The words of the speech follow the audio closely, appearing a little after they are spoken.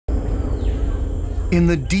In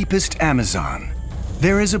the deepest Amazon,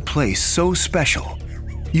 there is a place so special,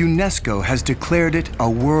 UNESCO has declared it a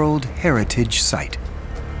World Heritage Site.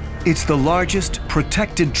 It's the largest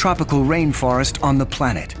protected tropical rainforest on the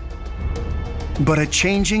planet. But a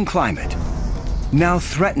changing climate now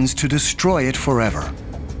threatens to destroy it forever.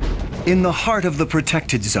 In the heart of the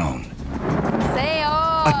protected zone,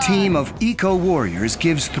 a team of eco-warriors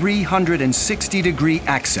gives 360-degree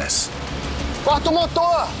access. Corta o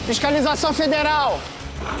motor! Fiscalização federal!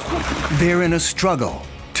 They're in a struggle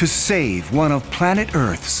to save one of planet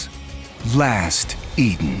Earth's last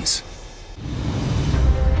Edens.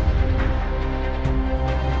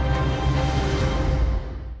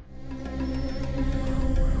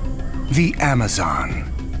 The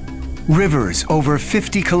Amazon. Rivers over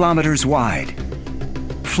 50 kilometers wide,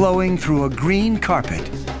 flowing through a green carpet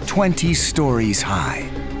 20 stories high,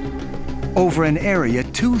 over an area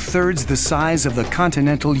 2/3 the size of the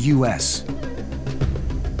continental US.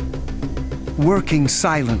 Working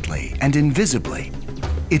silently and invisibly,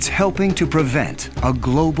 it's helping to prevent a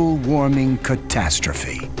global warming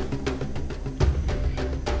catastrophe.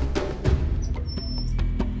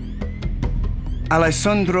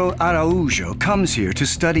 Alessandro Araujo comes here to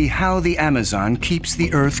study how the Amazon keeps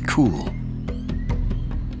the Earth cool.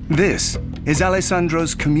 This is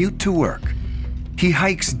Alessandro's commute to work. He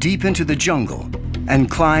hikes deep into the jungle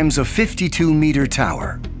and climbs a 52-meter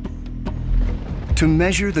tower to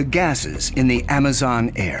measure the gases in the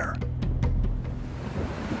Amazon air.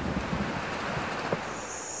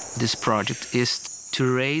 This project is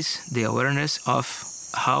to raise the awareness of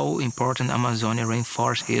how important Amazonian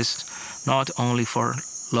rainforest is, not only for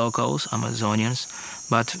locals, Amazonians,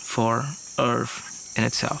 but for Earth in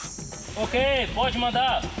itself. Ok, pode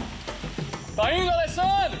mandar. Tá indo,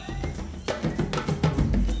 Alessandro!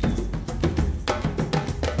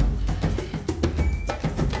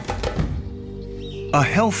 A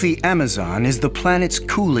healthy Amazon is the planet's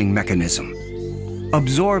cooling mechanism,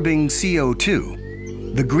 absorbing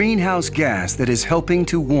CO2, the greenhouse gas that is helping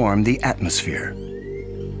to warm the atmosphere.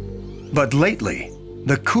 But lately,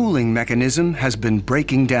 the cooling mechanism has been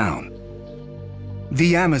breaking down.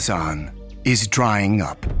 The Amazon is drying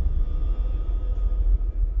up.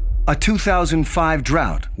 A 2005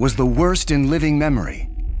 drought was the worst in living memory.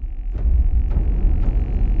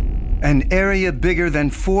 An area bigger than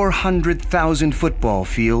 400,000 football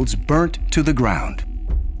fields burnt to the ground.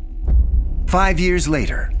 5 years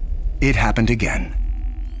later, it happened again.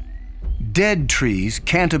 Dead trees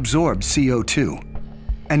can't absorb CO2,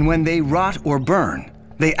 and when they rot or burn,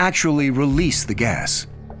 they actually release the gas.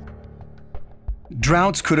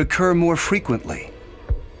 Droughts could occur more frequently,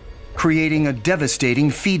 creating a devastating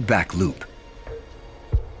feedback loop.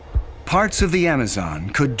 Parts of the Amazon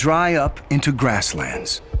could dry up into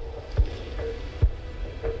grasslands.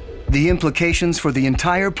 The implications for the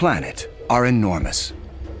entire planet are enormous.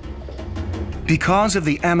 Because of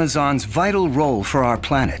the Amazon's vital role for our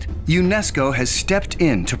planet, UNESCO has stepped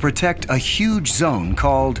in to protect a huge zone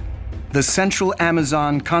called the Central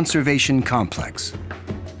Amazon Conservation Complex.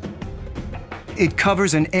 It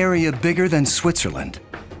covers an area bigger than Switzerland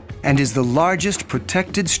and is the largest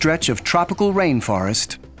protected stretch of tropical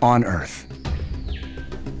rainforest on Earth.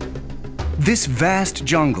 This vast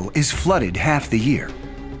jungle is flooded half the year.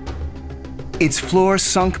 Its floor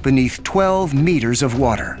sunk beneath 12 meters of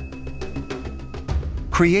water,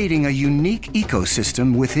 creating a unique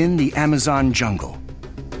ecosystem within the Amazon jungle.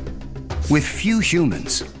 With few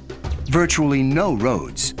humans, virtually no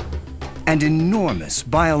roads, and enormous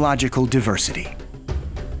biological diversity.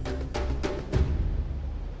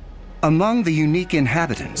 Among the unique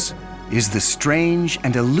inhabitants is the strange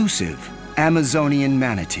and elusive Amazonian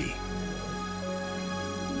manatee,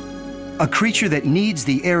 a creature that needs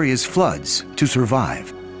the area's floods to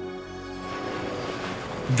survive.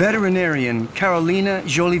 Veterinarian Carolina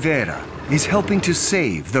Jolivera is helping to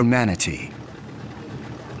save the manatee.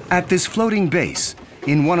 At this floating base,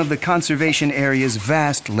 in one of the conservation area's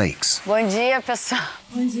vast lakes. Bom dia, pessoal.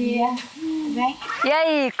 Bom dia. Tudo bem? E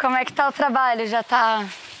aí, como é que tá o trabalho? Já tá...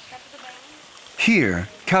 Here,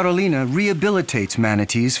 Carolina rehabilitates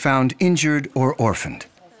manatees found injured or orphaned.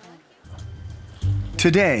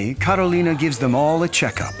 Today, Carolina gives them all a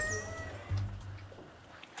checkup.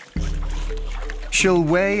 She'll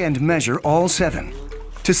weigh and measure all 7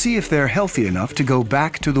 to see if they're healthy enough to go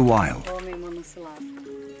back to the wild.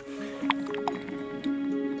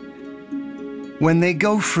 When they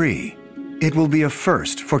go free, it will be a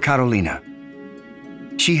first for Carolina.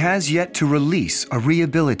 She has yet to release a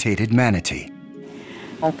rehabilitated manatee.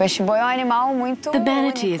 The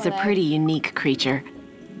manatee is a pretty unique creature.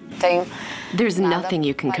 There's nothing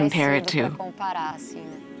you can compare it to.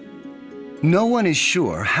 No one is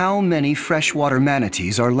sure how many freshwater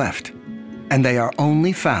manatees are left, and they are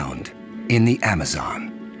only found in the Amazon.